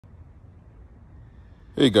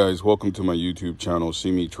Hey guys, welcome to my YouTube channel,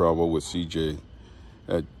 See Me Travel with CJ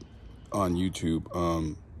on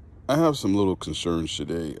YouTube. I have some little concerns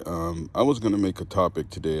today. I was going to make a topic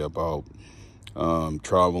today about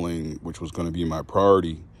traveling, which was going to be my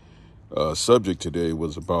priority. Subject today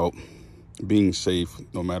was about being safe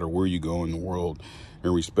no matter where you go in the world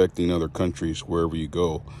and respecting other countries wherever you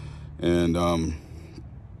go. And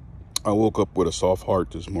I woke up with a soft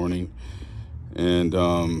heart this morning. And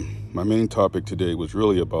my main topic today was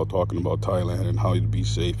really about talking about Thailand and how to be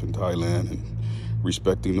safe in Thailand and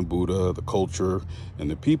respecting the Buddha, the culture, and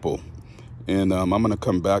the people. And I'm going to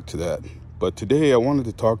come back to that. But today I wanted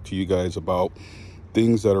to talk to you guys about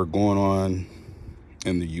things that are going on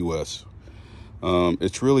in the U.S.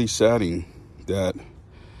 It's really saddening that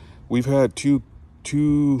we've had two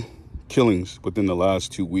killings within the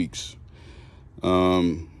last 2 weeks.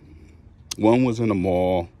 One was in a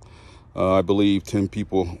mall. I believe 10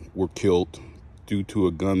 people were killed due to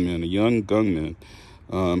a young gunman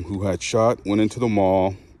who had went into the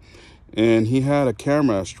mall, and he had a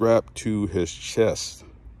camera strapped to his chest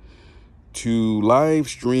to live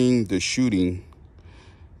stream the shooting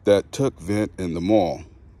that took vent in the mall.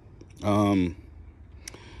 I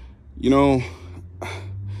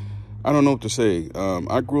don't know what to say.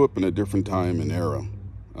 I grew up in a different time and era.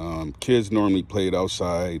 Kids normally played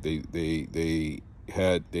outside. They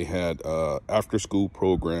had after school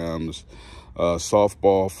programs,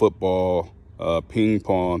 softball, football, ping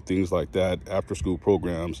pong, things like that, after school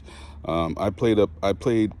programs. I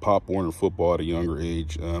played Pop Warner football at a younger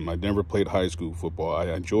age. I never played high school football. I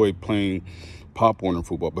enjoyed playing Pop Warner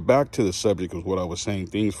football. But back to the subject of what I was saying,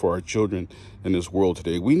 things for our children in this world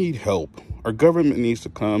today. We need help. Our government needs to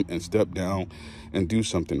come and step down and do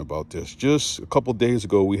something about this. Just a couple days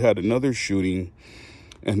ago, we had another shooting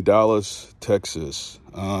in Dallas, Texas.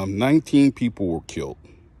 19 people were killed.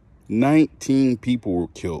 19 people were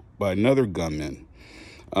killed by another gunman.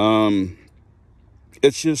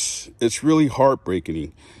 It's really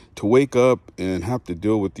heartbreaking to wake up and have to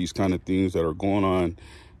deal with these kind of things that are going on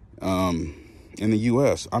in the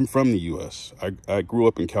U.S. I'm from the U.S. I grew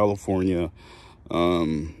up in California,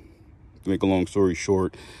 to make a long story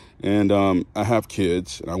short, and I have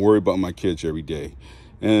kids, and I worry about my kids every day.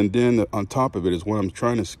 And then on top of it is what I'm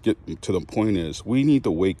trying to get to the point is we need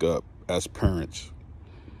to wake up as parents.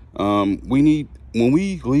 When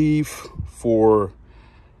we leave for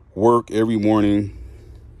work every morning,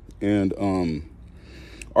 and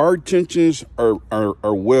our intentions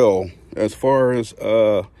are well as far as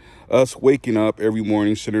us waking up every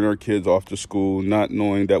morning, sending our kids off to school, not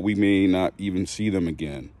knowing that we may not even see them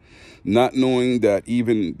again. Not knowing that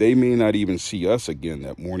even they may not even see us again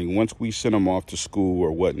that morning once we send them off to school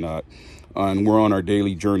or whatnot. And we're on our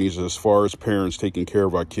daily journeys as far as parents taking care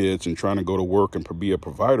of our kids and trying to go to work and be a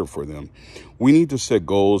provider for them. We need to set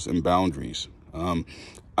goals and boundaries. I'm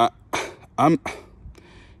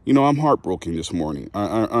heartbroken this morning.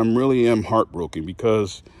 I'm really am heartbroken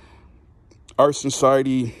because our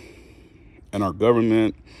society and our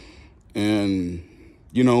government and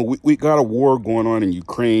we got a war going on in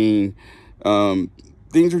Ukraine.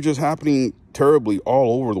 Things are just happening terribly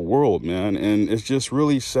all over the world, man. And it's just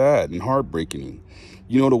really sad and heartbreaking,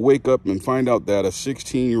 to wake up and find out that a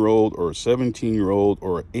 16-year-old or a 17-year-old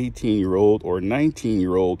or an 18-year-old or a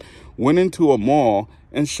 19-year-old went into a mall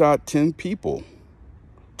and shot 10 people,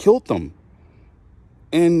 killed them.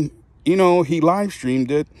 And, he live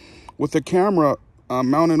streamed it with a camera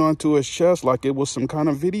mounted onto his chest like it was some kind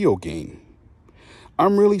of video game.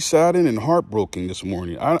 I'm really saddened and heartbroken this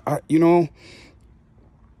morning.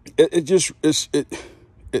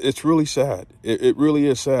 It's really sad. It really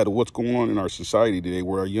is sad what's going on in our society today,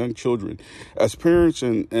 where our young children, as parents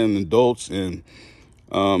and adults, and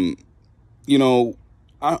I'm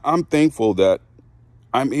thankful that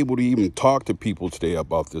I'm able to even talk to people today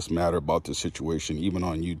about this matter, about this situation, even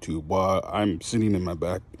on YouTube. While I'm sitting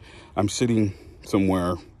I'm sitting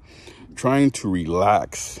somewhere trying to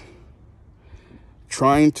relax,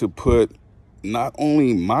 trying to put not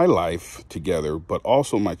only my life together, but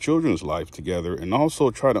also my children's life together, and also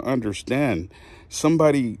try to understand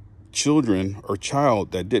children or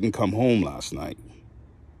child that didn't come home last night.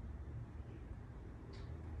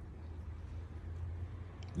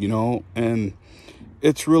 And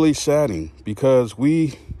it's really saddening because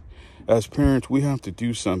we, as parents, we have to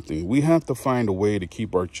do something. We have to find a way to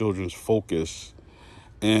keep our children's focus,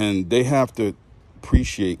 and they have to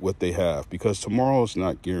appreciate what they have, because tomorrow is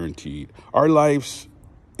not guaranteed. Our lives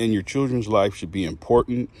and your children's life should be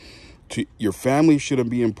important. Your family should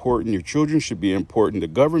be important. Your children should be important. The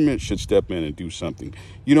government should step in and do something.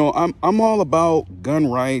 I'm all about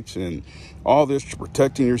gun rights and all this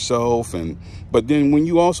protecting yourself. But then when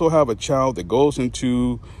you also have a child that goes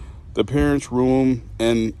into the parents' room,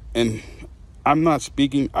 and I'm not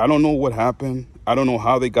speaking, I don't know what happened. I don't know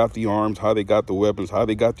how they got the arms, how they got the weapons, how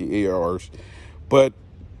they got the ARs. But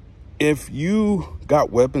if you got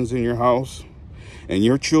weapons in your house and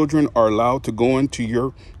your children are allowed to go into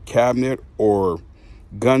your cabinet or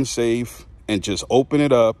gun safe and just open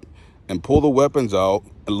it up and pull the weapons out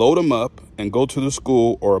and load them up and go to the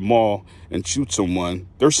school or a mall and shoot someone,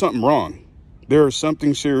 there's something wrong. There is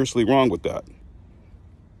something seriously wrong with that.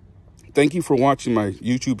 Thank you for watching my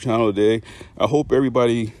YouTube channel today. I hope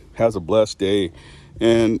everybody has a blessed day.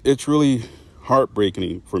 And it's really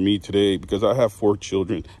heartbreaking for me today because I have 4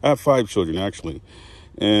 children. I have 5 children, actually.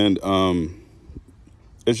 And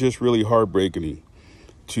it's just really heartbreaking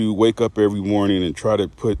to wake up every morning and try to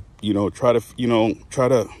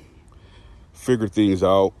figure things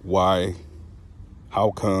out. Why,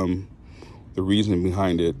 how come, the reason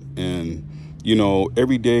behind it. And,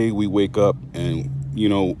 every day we wake up and,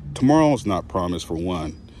 tomorrow's not promised, for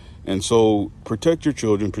one. And so protect your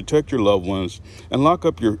children, protect your loved ones, and lock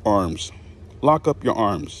up your arms. Lock up your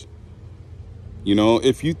arms.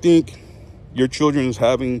 If you think your children is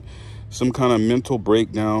having some kind of mental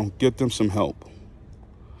breakdown, get them some help.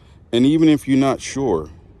 And even if you're not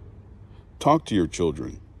sure, talk to your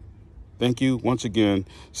children. Thank you. Once again,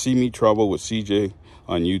 see me travel with CJ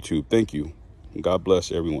on YouTube. Thank you. God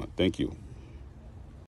bless everyone. Thank you.